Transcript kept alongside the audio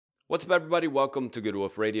What's up, everybody? Welcome to Good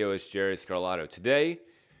Wolf Radio. It's Jerry Scarlato. Today,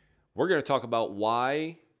 we're going to talk about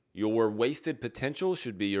why your wasted potential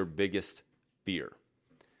should be your biggest fear.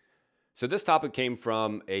 So this topic came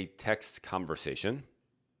from a text conversation.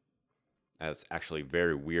 That's actually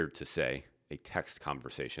very weird to say, a text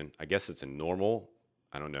conversation. I guess it's a normal,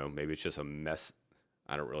 I don't know, maybe it's just a mess.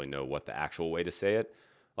 I don't really know what the actual way to say it.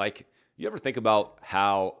 Like, you ever think about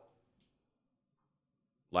how,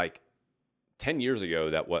 10 years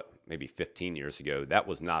ago, maybe 15 years ago, that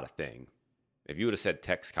was not a thing. If you would have said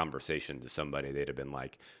text conversation to somebody, they'd have been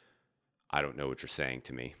like, I don't know what you're saying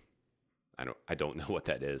to me. I don't know what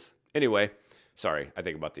that is. Anyway, sorry, I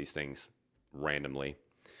think about these things randomly.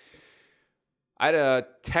 I had a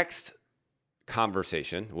text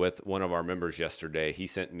conversation with one of our members yesterday. He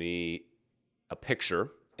sent me a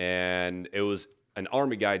picture, and it was an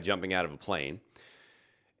Army guy jumping out of a plane.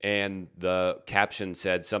 And the caption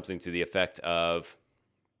said something to the effect of,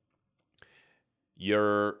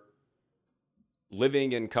 your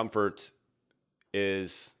living in comfort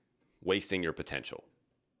is wasting your potential,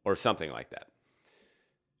 or something like that.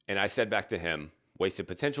 And I said back to him, wasted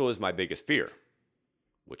potential is my biggest fear,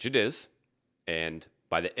 which it is. And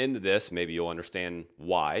by the end of this, maybe you'll understand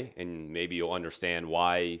why, and maybe you'll understand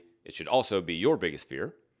why it should also be your biggest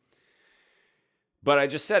fear. But I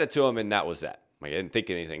just said it to him, and that was that. I didn't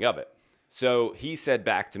think anything of it. So he said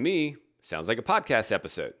back to me, sounds like a podcast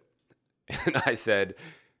episode. And I said,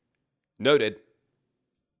 noted,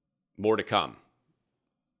 more to come.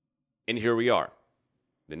 And here we are.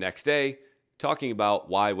 The next day, talking about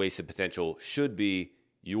why wasted potential should be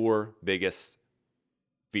your biggest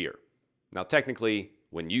fear. Now, technically,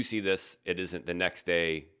 when you see this, it isn't the next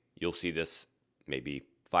day. You'll see this maybe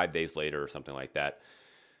 5 days later or something like that.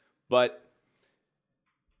 But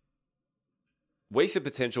wasted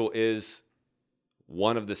potential is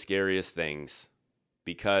one of the scariest things,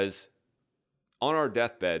 because on our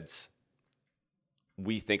deathbeds,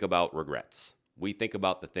 we think about regrets. We think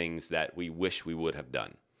about the things that we wish we would have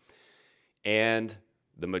done. And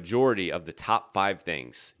the majority of the top 5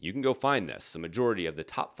 things, you can go find this, the majority of the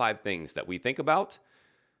top 5 things that we think about,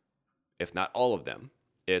 if not all of them,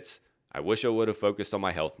 it's, I wish I would have focused on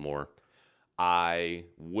my health more. I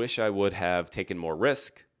wish I would have taken more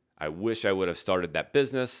risk. I wish I would have started that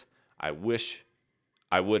business. I wish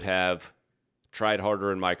I would have tried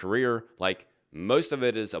harder in my career. Like, most of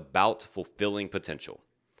it is about fulfilling potential.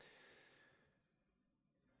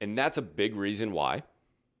 And that's a big reason why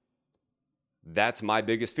that's my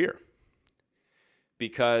biggest fear.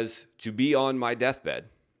 Because to be on my deathbed,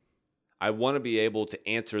 I want to be able to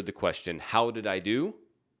answer the question, how did I do?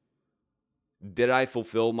 Did I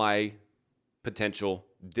fulfill my potential?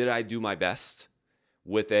 Did I do my best?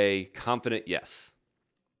 With a confident yes.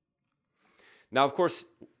 Now, of course,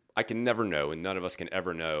 I can never know, and none of us can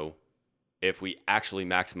ever know, if we actually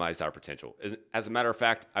maximize our potential. As a matter of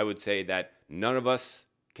fact, I would say that none of us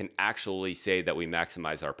can actually say that we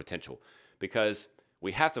maximize our potential, because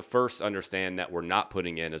we have to first understand that we're not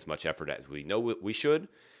putting in as much effort as we know we should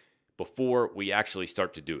before we actually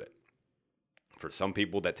start to do it. For some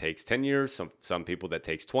people, that takes 10 years. Some people, that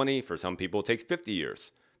takes 20. For some people, it takes 50 years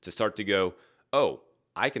to start to go, oh,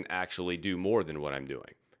 I can actually do more than what I'm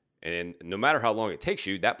doing. And no matter how long it takes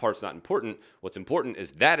you, that part's not important. What's important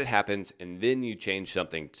is that it happens, and then you change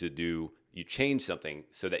something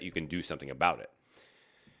so that you can do something about it.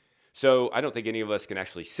 So I don't think any of us can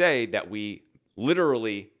actually say that we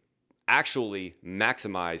literally actually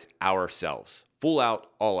maximize ourselves, full out,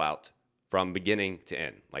 all out, from beginning to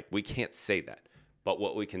end. Like, we can't say that. But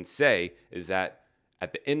what we can say is that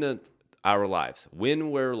at the end of our lives,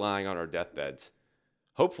 when we're lying on our deathbeds,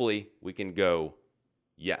 hopefully we can go,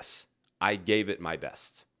 yes, I gave it my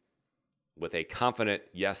best. With a confident,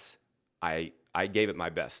 yes, I gave it my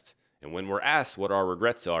best. And when we're asked what our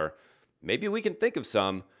regrets are, maybe we can think of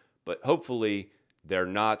some, but hopefully they're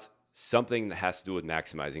not something that has to do with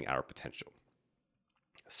maximizing our potential.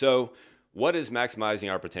 So what is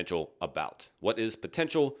maximizing our potential about? What is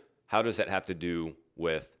potential? How does that have to do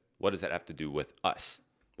with, what does that have to do with us?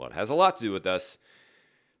 Well, it has a lot to do with us.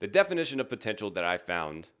 The definition of potential that I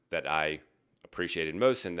found that I appreciated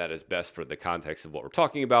most, and that is best for the context of what we're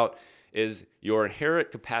talking about, is your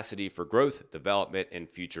inherent capacity for growth, development, and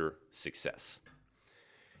future success.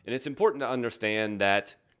 And it's important to understand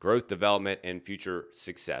that growth, development, and future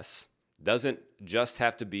success doesn't just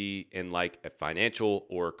have to be in like a financial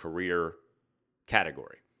or career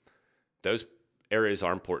category. Those areas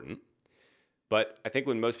are important. But I think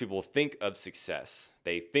when most people think of success,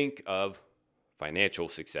 they think of financial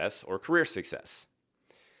success or career success.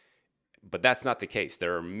 But that's not the case.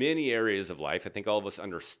 There are many areas of life. I think all of us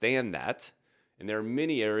understand that. And there are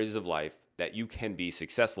many areas of life that you can be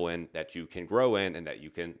successful in, that you can grow in, and that you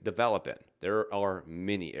can develop in. There are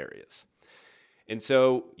many areas. And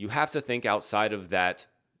so you have to think outside of that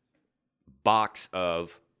box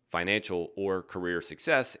of financial or career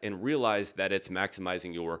success and realize that it's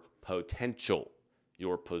maximizing your potential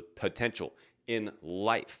in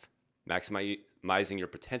life, maximizing your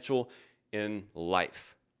potential in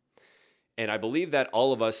life. And I believe that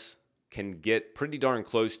all of us can get pretty darn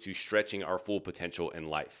close to stretching our full potential in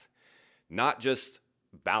life. Not just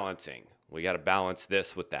balancing. We got to balance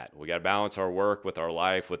this with that. We got to balance our work with our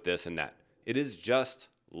life with this and that. It is just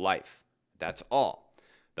life. That's all.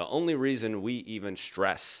 The only reason we even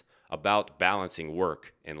stress about balancing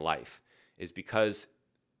work and life is because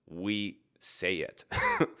we say it.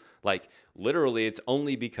 Like literally, it's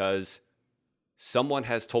only because someone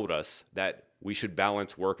has told us that we should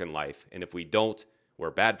balance work and life. And if we don't, we're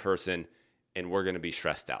a bad person and we're going to be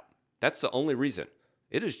stressed out. That's the only reason.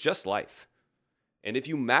 It is just life. And if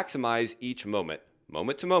you maximize each moment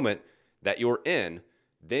to moment that you're in,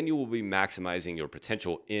 then you will be maximizing your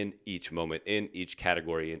potential in each moment, in each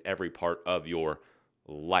category, in every part of your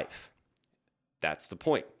life. That's the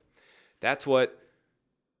point. That's what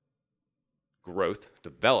growth,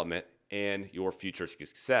 development, and your future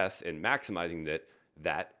success and maximizing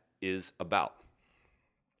that is about.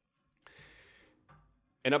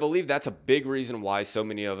 And I believe that's a big reason why so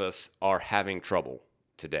many of us are having trouble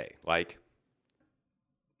today. Like,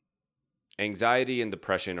 anxiety and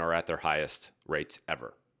depression are at their highest rates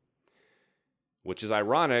ever, which is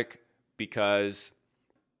ironic because,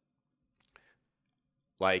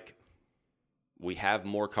 like, we have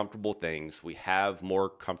more comfortable things, we have more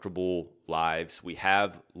comfortable lives, we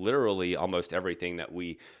have literally almost everything that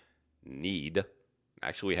we need.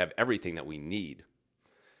 Actually, we have everything that we need.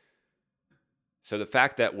 So the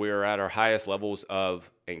fact that we're at our highest levels of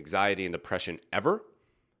anxiety and depression ever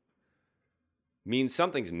means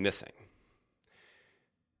something's missing.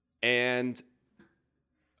 And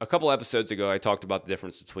a couple episodes ago, I talked about the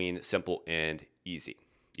difference between simple and easy.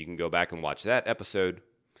 You can go back and watch that episode.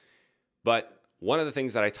 But one of the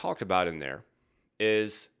things that I talked about in there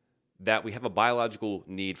is that we have a biological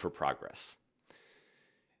need for progress.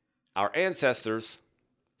 Our ancestors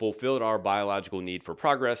fulfilled our biological need for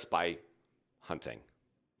progress by hunting,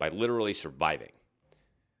 by literally surviving.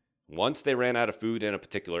 Once they ran out of food in a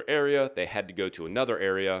particular area, they had to go to another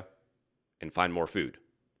area and find more food.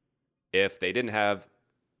 If they didn't have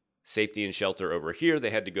safety and shelter over here,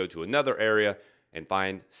 they had to go to another area and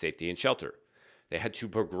find safety and shelter. They had to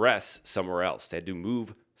progress somewhere else. They had to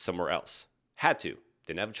move somewhere else. Had to.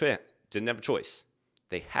 Didn't have a choice.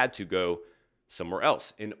 They had to go somewhere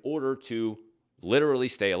else in order to literally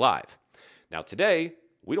stay alive. Now today,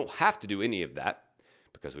 we don't have to do any of that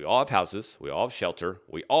because we all have houses, we all have shelter,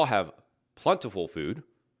 we all have plentiful food.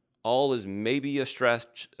 All is maybe a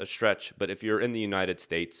stretch, but if you're in the United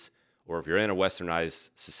States or if you're in a westernized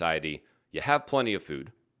society, you have plenty of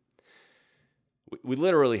food. We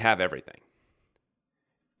literally have everything.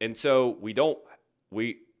 And so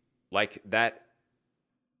we like that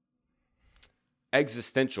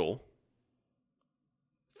existential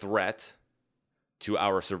threat to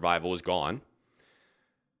our survival is gone.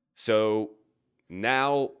 So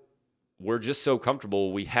now we're just so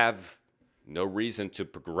comfortable, we have no reason to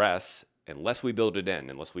progress unless we build it in,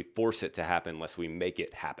 unless we force it to happen, unless we make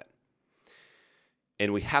it happen.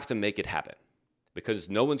 And we have to make it happen because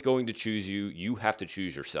no one's going to choose you. You have to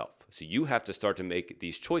choose yourself. So you have to start to make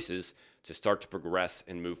these choices to start to progress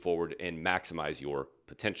and move forward and maximize your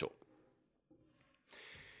potential.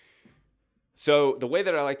 So the way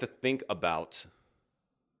that I like to think about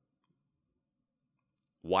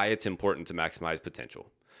why it's important to maximize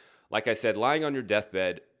potential, like I said, lying on your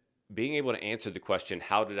deathbed, being able to answer the question,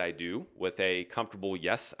 how did I do, with a comfortable,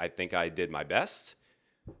 yes, I think I did my best,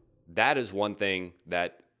 that is one thing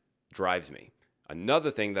that drives me.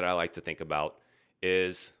 Another thing that I like to think about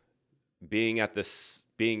is being at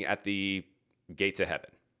the gates of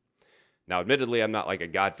heaven. Now, admittedly, I'm not like a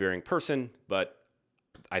God-fearing person, but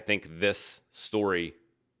I think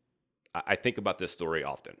I think about this story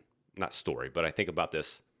often. Not story, but I think about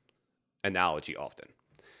this analogy often.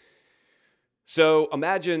 So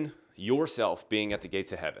imagine yourself being at the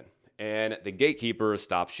gates of heaven, and the gatekeeper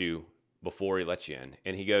stops you before he lets you in,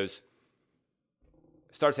 and he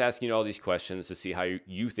starts asking you all these questions to see how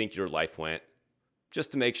you think your life went,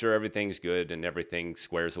 just to make sure everything's good and everything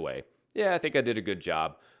squares away. Yeah, I think I did a good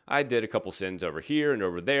job. I did a couple sins over here and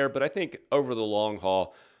over there, but I think over the long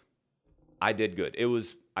haul, I did good.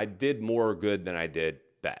 I did more good than I did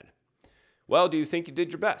bad. Well, do you think you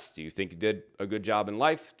did your best? Do you think you did a good job in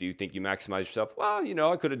life? Do you think you maximized yourself? Well,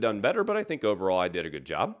 I could have done better, but I think overall I did a good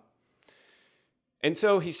job. And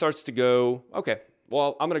so he starts to go, okay,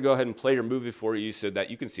 well, I'm going to go ahead and play your movie for you so that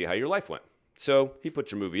you can see how your life went. So he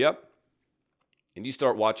puts your movie up, and you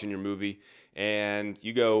start watching your movie, and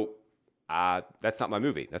you go, that's not my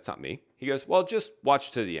movie. That's not me. He goes, well, just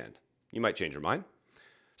watch to the end. You might change your mind.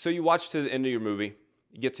 So you watch to the end of your movie,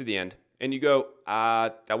 you get to the end, and you go,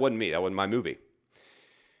 that wasn't me. That wasn't my movie.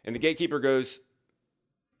 And the gatekeeper goes,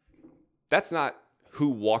 that's not who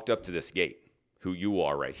walked up to this gate, who you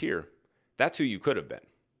are right here. That's who you could have been.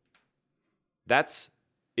 That's,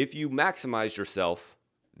 if you maximized yourself,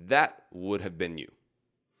 that would have been you.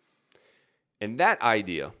 And that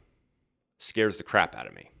idea scares the crap out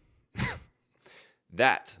of me.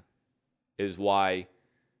 That is why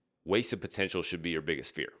wasted potential should be your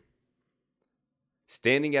biggest fear.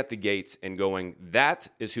 Standing at the gates and going, that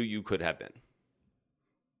is who you could have been.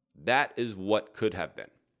 That is what could have been.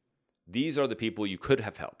 These are the people you could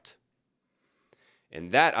have helped.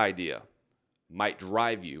 And that idea might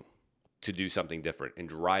drive you to do something different and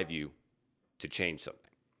drive you to change something.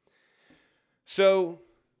 So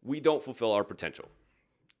we don't fulfill our potential.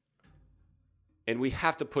 And we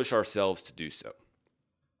have to push ourselves to do so.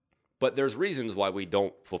 But there's reasons why we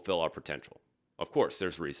don't fulfill our potential. Of course,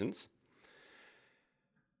 there's reasons.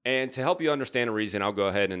 And to help you understand a reason, I'll go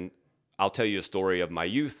ahead and I'll tell you a story of my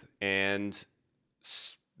youth, and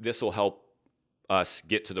this will help us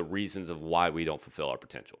get to the reasons of why we don't fulfill our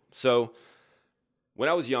potential. So when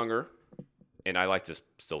I was younger, and I like to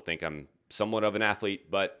still think I'm somewhat of an athlete,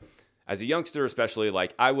 but as a youngster especially,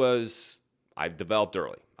 I developed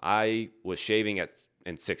early. I was shaving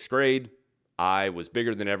in 6th grade. I was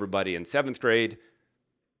bigger than everybody in 7th grade.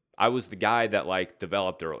 I was the guy that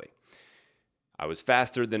developed early. I was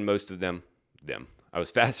faster than most of them. I was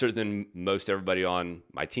faster than most everybody on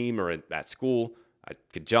my team or at school. I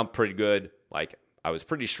could jump pretty good. I was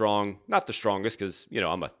pretty strong. Not the strongest because,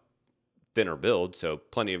 I'm a thinner build, so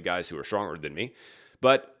plenty of guys who are stronger than me.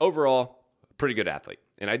 But overall, pretty good athlete.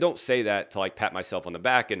 And I don't say that to pat myself on the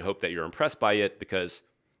back and hope that you're impressed by it, because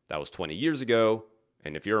that was 20 years ago.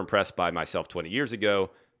 And if you're impressed by myself 20 years ago,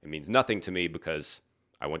 it means nothing to me, because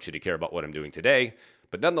I want you to care about what I'm doing today.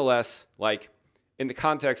 But nonetheless, in the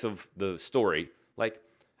context of the story,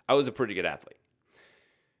 I was a pretty good athlete.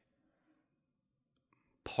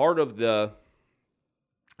 Part of the,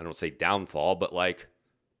 I don't say downfall, but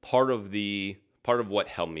part of what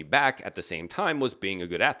held me back at the same time was being a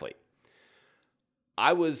good athlete.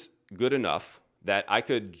 I was good enough that I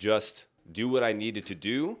could just do what I needed to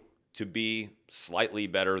do to be slightly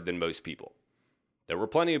better than most people. There were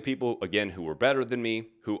plenty of people, again, who were better than me,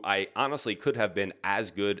 who I honestly could have been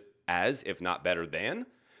as good as, if not better than,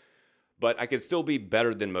 but I could still be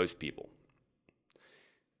better than most people.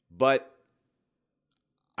 But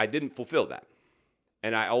I didn't fulfill that.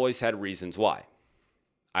 And I always had reasons why.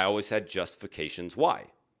 I always had justifications why.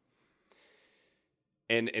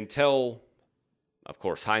 And until, of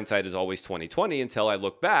course, hindsight is always 20/20, until I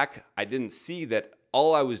look back, I didn't see that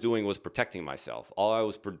all I was doing was protecting myself. All I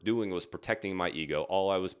was doing was protecting my ego. All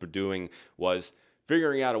I was doing was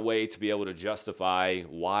figuring out a way to be able to justify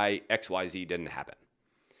why XYZ didn't happen.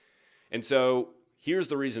 And so here's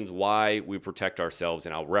the reasons why we protect ourselves,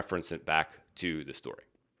 and I'll reference it back to the story.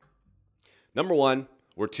 Number one,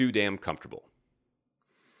 we're too damn comfortable.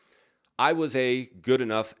 I was a good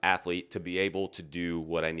enough athlete to be able to do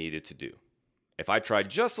what I needed to do. If I tried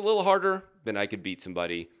just a little harder, then I could beat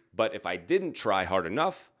somebody. But if I didn't try hard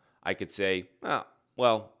enough, I could say,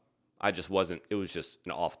 I just wasn't, it was just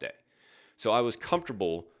an off day. So I was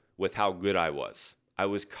comfortable with how good I was. I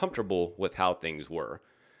was comfortable with how things were.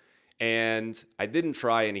 And I didn't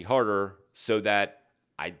try any harder so that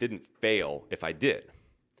I didn't fail if I did.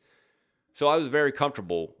 So I was very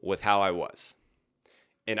comfortable with how I was.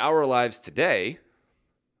 In our lives today,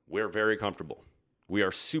 we're very comfortable. We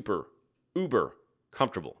are uber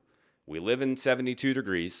comfortable. We live in 72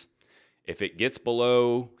 degrees. If it gets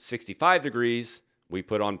below 65 degrees, we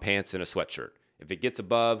put on pants and a sweatshirt. If it gets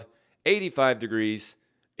above 85 degrees,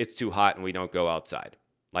 it's too hot and we don't go outside.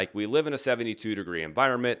 We live in a 72 degree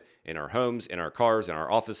environment in our homes, in our cars, in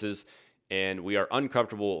our offices, and we are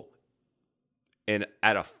uncomfortable and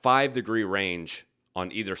at a 5-degree range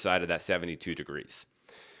on either side of that 72 degrees.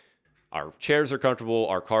 Our chairs are comfortable,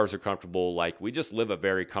 our cars are comfortable, we just live a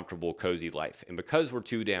very comfortable, cozy life. And because we're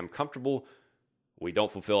too damn comfortable, we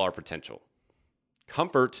don't fulfill our potential.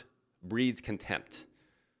 Comfort breeds contempt.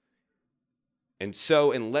 And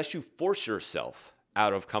so unless you force yourself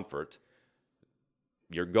out of comfort,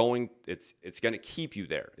 it's going to keep you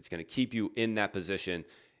there. It's going to keep you in that position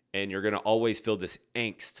And you're going to always feel this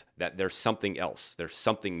angst that there's something else, there's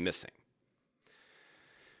something missing.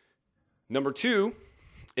 Number 2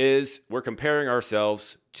 is we're comparing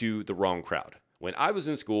ourselves to the wrong crowd. When I was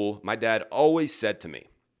in school, my dad always said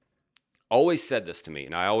this to me,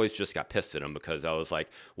 and I always just got pissed at him because I was like,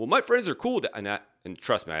 well, my friends are cool. And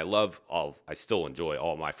trust me, I still enjoy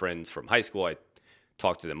all my friends from high school. I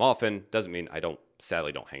talk to them often. Doesn't mean I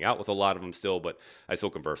sadly don't hang out with a lot of them still, but I still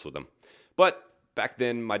converse with them. But back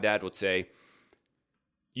then, my dad would say,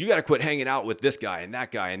 you got to quit hanging out with this guy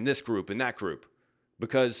and this group and that group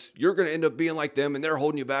because you're going to end up being like them and they're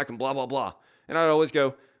holding you back and blah, blah, blah. And I'd always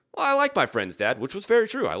go, well, I like my friends, Dad, which was very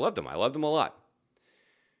true. I loved them. I loved them a lot.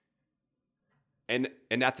 And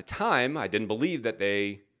at the time, I didn't believe that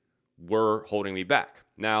they were holding me back.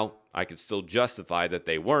 Now, I could still justify that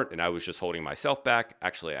they weren't and I was just holding myself back.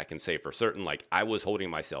 Actually, I can say for certain, like I was holding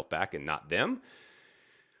myself back and not them.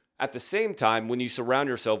 At the same time, when you surround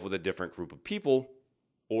yourself with a different group of people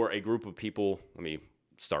or a group of people, let me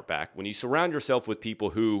start back. When you surround yourself with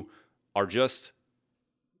people who are just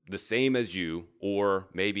the same as you or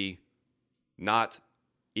maybe not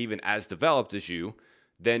even as developed as you,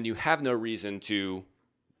 then you have no reason to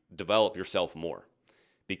develop yourself more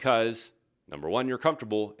because number 1, you're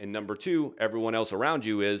comfortable, and number 2, everyone else around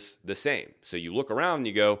you is the same. So you look around and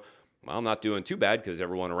you go, well, I'm not doing too bad because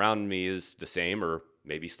everyone around me is the same or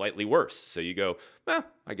maybe slightly worse. So you go,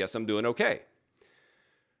 I guess I'm doing okay.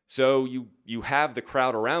 So you have the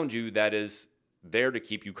crowd around you that is there to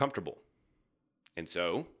keep you comfortable. And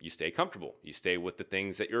so you stay comfortable. You stay with the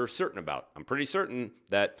things that you're certain about. I'm pretty certain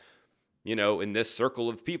that, in this circle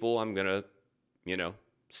of people, I'm going to,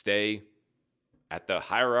 stay at the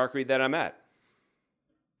hierarchy that I'm at.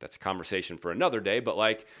 That's a conversation for another day,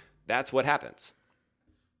 but that's what happens.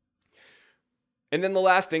 And then the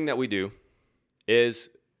last thing that we do is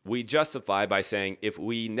we justify by saying, if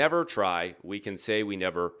we never try, we can say we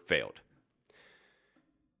never failed.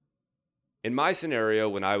 In my scenario,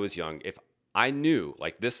 when I was young, if I knew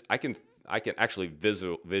like this, I can actually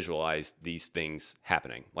visualize these things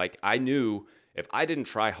happening. Like I knew if I didn't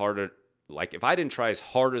try harder, if I didn't try as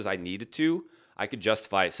hard as I needed to, I could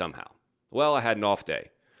justify it somehow. Well, I had an off day.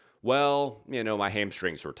 Well, my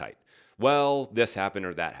hamstrings were tight. Well, this happened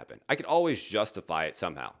or that happened. I could always justify it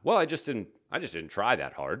somehow. Well, I just didn't try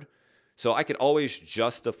that hard. So I could always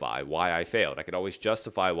justify why I failed. I could always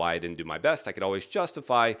justify why I didn't do my best. I could always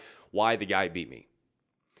justify why the guy beat me.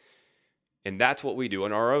 And that's what we do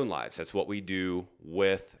in our own lives. That's what we do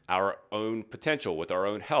with our own potential, with our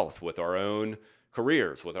own health, with our own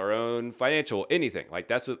careers, with our own financial, anything.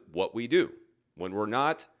 That's what we do. When we're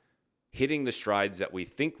not hitting the strides that we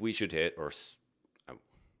think we should hit or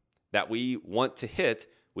that we want to hit,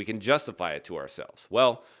 we can justify it to ourselves.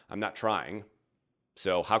 Well, I'm not trying,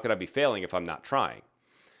 so how could I be failing if I'm not trying?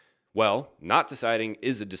 Well, not deciding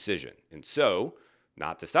is a decision. And so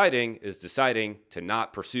not deciding is deciding to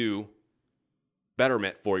not pursue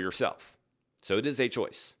betterment for yourself. So it is a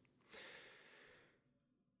choice.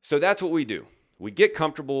 So that's what we do. We get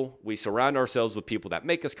comfortable, we surround ourselves with people that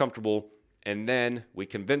make us comfortable, and then we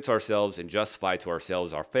convince ourselves and justify to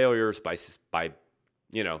ourselves our failures by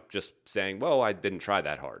just saying, well, I didn't try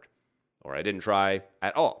that hard, or I didn't try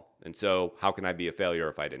at all. And so how can I be a failure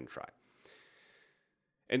if I didn't try?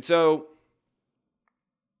 And so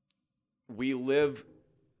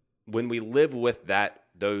when we live with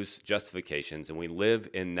those justifications and we live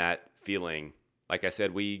in that feeling, like I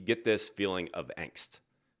said, we get this feeling of angst.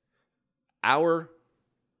 Our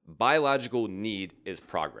biological need is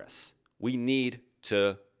progress. We need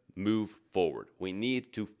to move forward. We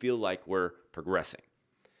need to feel like we're progressing.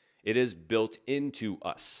 It is built into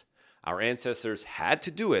us. Our ancestors had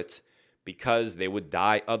to do it because they would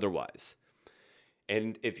die otherwise.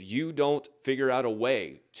 And if you don't figure out a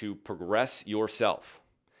way to progress yourself,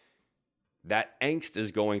 that angst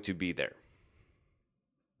is going to be there.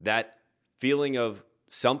 That feeling of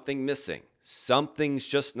something missing, something's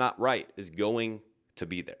just not right is going to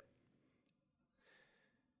be there.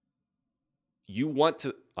 You want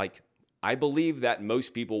to, I believe that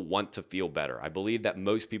most people want to feel better. I believe that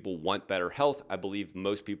most people want better health. I believe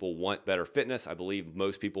most people want better fitness. I believe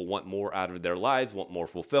most people want more out of their lives, want more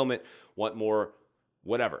fulfillment, want more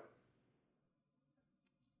whatever.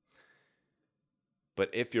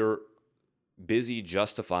 But if you're busy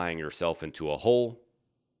justifying yourself into a hole,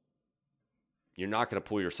 you're not going to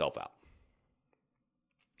pull yourself out.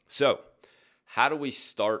 So, how do we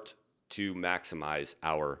start to maximize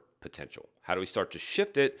our potential? How do we start to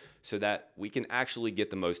shift it so that we can actually get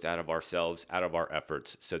the most out of ourselves, out of our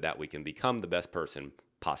efforts, so that we can become the best person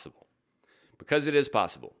possible? Because it is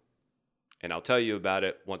possible. And I'll tell you about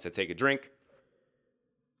it once I take a drink.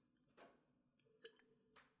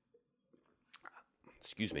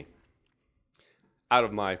 excuse me, out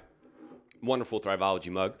of my wonderful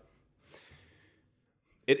Thriveology mug,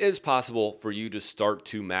 it is possible for you to start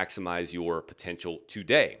to maximize your potential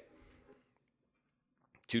today.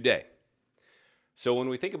 Today. So when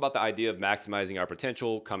we think about the idea of maximizing our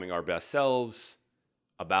potential, becoming our best selves,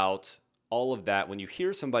 about all of that, when you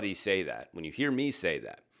hear somebody say that, when you hear me say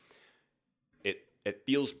that, it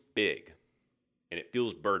feels big and it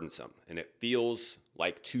feels burdensome and it feels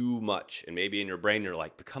like too much. And maybe in your brain, you're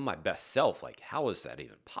like, become my best self. Like, how is that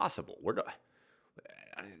even possible?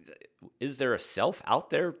 Is there a self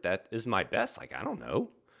out there that is my best? Like, I don't know.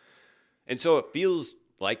 And so it feels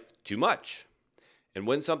like too much. And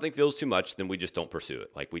when something feels too much, then we just don't pursue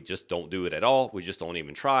it. Like, we just don't do it at all. We just don't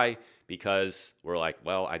even try because we're like,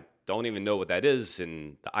 well, I don't even know what that is.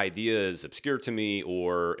 And the idea is obscure to me,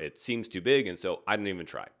 or it seems too big. And so I don't even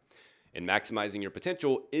try. And maximizing your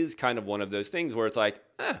potential is kind of one of those things where it's like,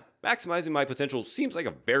 maximizing my potential seems like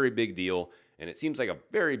a very big deal. And it seems like a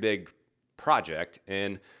very big project.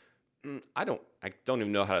 And I don't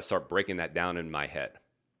even know how to start breaking that down in my head.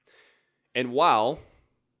 And while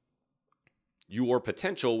your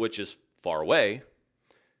potential, which is far away,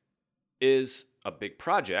 is a big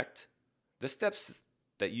project, the steps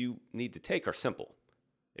that you need to take are simple.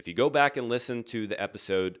 If you go back and listen to the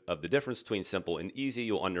episode of the difference between simple and easy,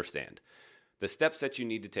 you'll understand. The steps that you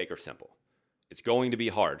need to take are simple. It's going to be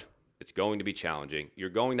hard. It's going to be challenging. You're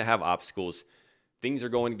going to have obstacles. Things are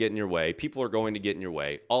going to get in your way. People are going to get in your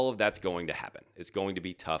way. All of that's going to happen. It's going to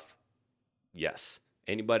be tough. Yes.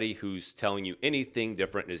 Anybody who's telling you anything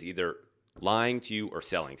different is either lying to you or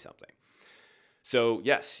selling something. So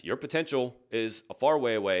yes, your potential is a far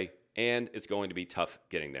way away, and it's going to be tough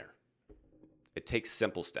getting there. It takes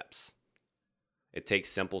simple steps. It takes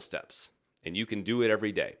simple steps, and you can do it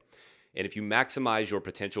every day. And if you maximize your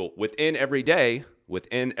potential within every day,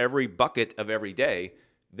 within every bucket of every day,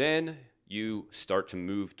 then you start to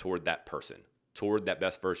move toward that person, toward that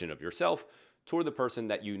best version of yourself, toward the person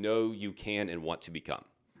that you know you can and want to become.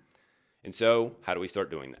 And so, how do we start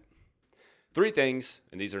doing that? 3 things,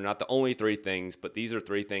 and these are not the only 3 things, but these are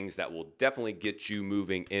 3 things that will definitely get you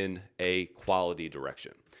moving in a quality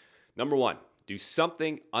direction. Number 1, do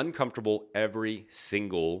something uncomfortable every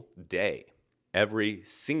single day. Every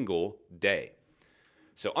single day.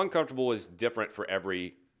 So uncomfortable is different for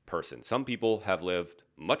every person. Some people have lived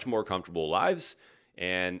much more comfortable lives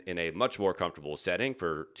and in a much more comfortable setting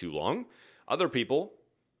for too long. Other people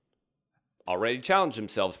already challenge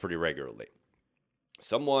themselves pretty regularly.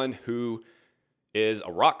 Someone who is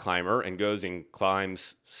a rock climber and goes and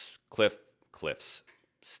climbs cliffs,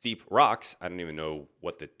 steep rocks. I don't even know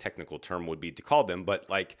what the technical term would be to call them, but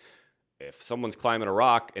like if someone's climbing a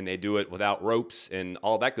rock and they do it without ropes and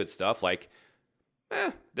all that good stuff, like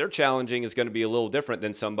their challenging is going to be a little different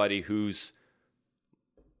than somebody who's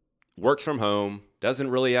works from home, doesn't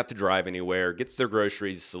really have to drive anywhere, gets their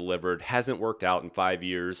groceries delivered, hasn't worked out in 5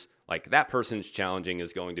 years. Like that person's challenging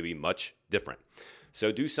is going to be much different.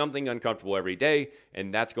 So do something uncomfortable every day,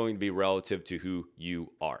 and that's going to be relative to who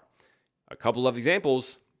you are. A couple of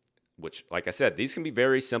examples, which, like I said, these can be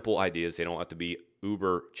very simple ideas. They don't have to be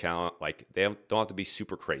uber challenge, like they don't have to be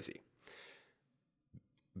super crazy.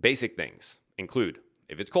 Basic things include,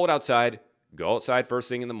 if it's cold outside, go outside first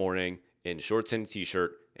thing in the morning in shorts and a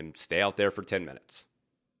t-shirt and stay out there for 10 minutes,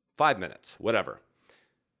 5 minutes, whatever.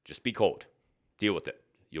 Just be cold. Deal with it.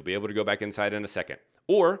 You'll be able to go back inside in a second.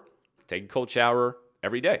 Or take a cold shower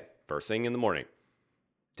every day, first thing in the morning.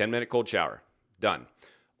 10-minute cold shower, done.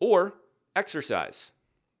 Or exercise.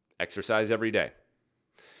 Exercise every day.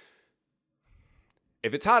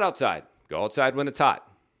 If it's hot outside, go outside when it's hot.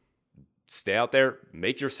 Stay out there,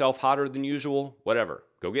 make yourself hotter than usual, whatever.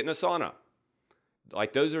 Go get in a sauna.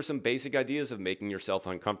 Like those are some basic ideas of making yourself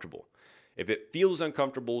uncomfortable. If it feels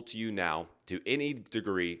uncomfortable to you now, to any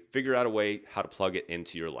degree, figure out a way how to plug it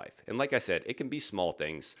into your life. And like I said, it can be small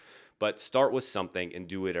things, but start with something and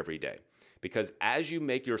do it every day. Because as you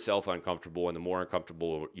make yourself uncomfortable, and the more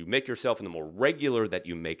uncomfortable you make yourself and the more regular that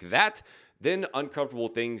you make that, then uncomfortable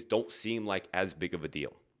things don't seem like as big of a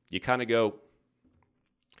deal. You kind of go,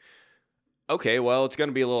 okay, well, it's going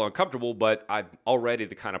to be a little uncomfortable, but I'm already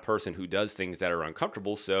the kind of person who does things that are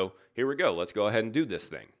uncomfortable, so here we go. Let's go ahead and do this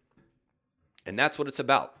thing. And that's what it's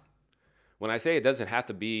about. When I say it doesn't have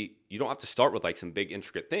to be, you don't have to start with like some big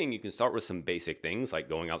intricate thing. You can start with some basic things like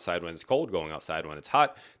going outside when it's cold, going outside when it's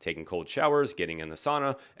hot, taking cold showers, getting in the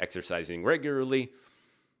sauna, exercising regularly.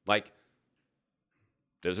 Like,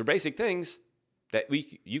 those are basic things that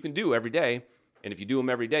you can do every day. And if you do them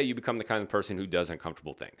every day, you become the kind of person who does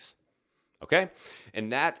uncomfortable things. Okay?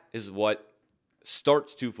 And that is what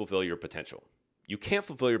starts to fulfill your potential. You can't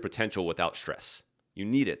fulfill your potential without stress. You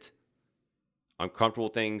need it. Uncomfortable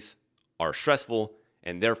things are stressful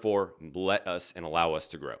and therefore let us and allow us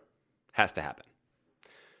to grow. Has to happen.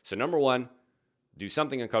 So number one, do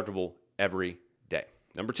something uncomfortable every day.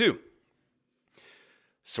 Number two,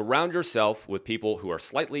 surround yourself with people who are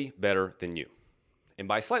slightly better than you. And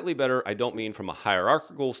by slightly better, I don't mean from a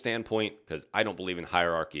hierarchical standpoint, because I don't believe in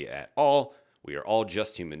hierarchy at all. We are all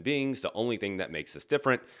just human beings. The only thing that makes us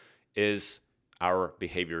different is our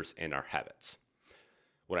behaviors and our habits.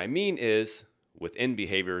 What I mean is, within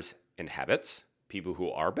behaviors and habits, people who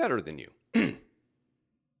are better than you.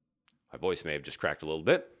 My voice may have just cracked a little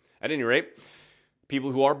bit. At any rate,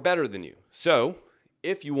 people who are better than you. So,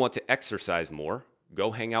 if you want to exercise more,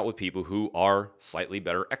 go hang out with people who are slightly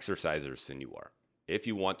better exercisers than you are. If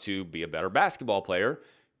you want to be a better basketball player,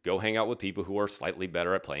 go hang out with people who are slightly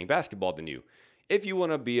better at playing basketball than you. If you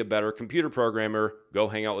want to be a better computer programmer, go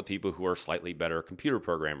hang out with people who are slightly better computer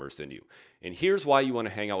programmers than you. And here's why you want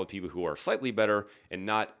to hang out with people who are slightly better and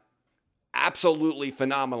not absolutely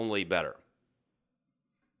phenomenally better.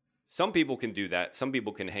 Some people can do that. Some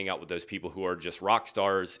people can hang out with those people who are just rock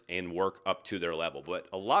stars and work up to their level. But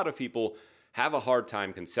a lot of people have a hard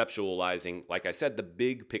time conceptualizing, like I said, the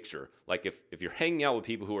big picture. Like if you're hanging out with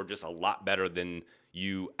people who are just a lot better than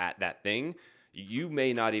you at that thing, you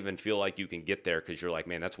may not even feel like you can get there because you're like,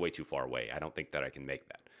 man, that's way too far away. I don't think that I can make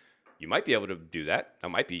that. You might be able to do that. That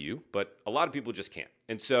might be you, but a lot of people just can't.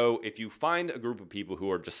 And so if you find a group of people who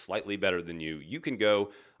are just slightly better than you, you can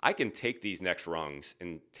go, I can take these next rungs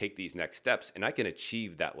and take these next steps, and I can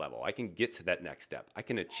achieve that level. I can get to that next step. I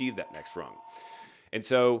can achieve that next rung. And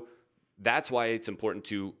so that's why it's important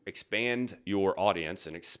to expand your audience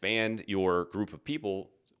and expand your group of people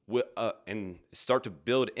and start to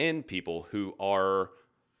build in people who are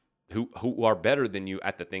better than you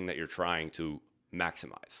at the thing that you're trying to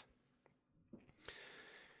maximize.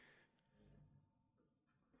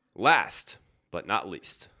 Last but not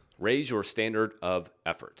least, raise your standard of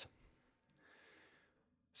effort.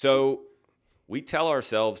 So we tell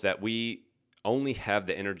ourselves that we only have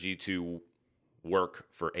the energy to work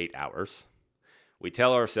for 8 hours. We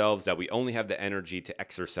tell ourselves that we only have the energy to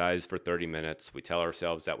exercise for 30 minutes. We tell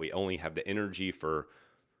ourselves that we only have the energy for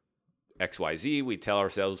XYZ. We tell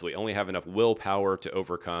ourselves we only have enough willpower to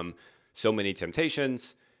overcome so many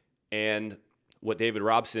temptations. And what David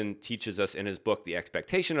Robson teaches us in his book, The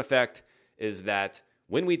Expectation Effect, is that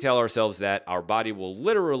when we tell ourselves that, our body will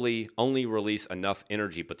literally only release enough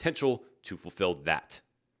energy potential to fulfill that.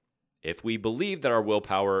 If we believe that our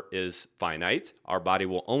willpower is finite, our body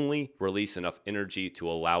will only release enough energy to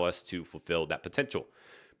allow us to fulfill that potential.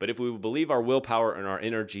 But if we believe our willpower and our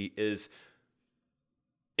energy is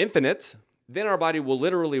infinite, then our body will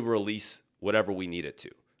literally release whatever we need it to.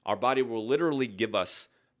 Our body will literally give us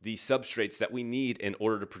the substrates that we need in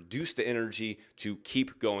order to produce the energy to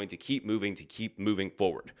keep going, to keep moving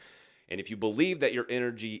forward. And if you believe that your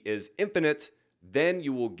energy is infinite, then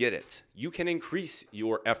you will get it. You can increase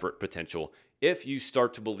your effort potential if you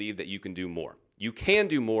start to believe that you can do more. You can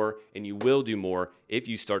do more and you will do more if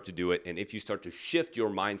you start to do it and if you start to shift your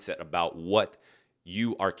mindset about what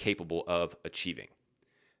you are capable of achieving.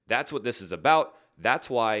 That's what this is about. That's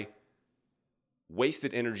why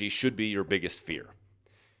wasted energy should be your biggest fear.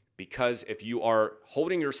 Because if you are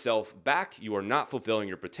holding yourself back, you are not fulfilling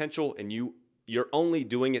your potential and you're only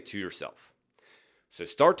doing it to yourself. So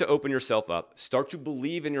start to open yourself up, start to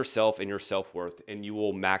believe in yourself and your self-worth, and you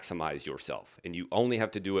will maximize yourself. And you only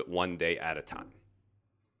have to do it one day at a time.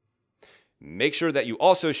 Make sure that you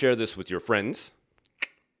also share this with your friends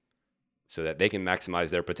so that they can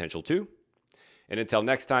maximize their potential too. And until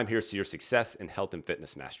next time, here's to your success in health and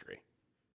fitness mastery.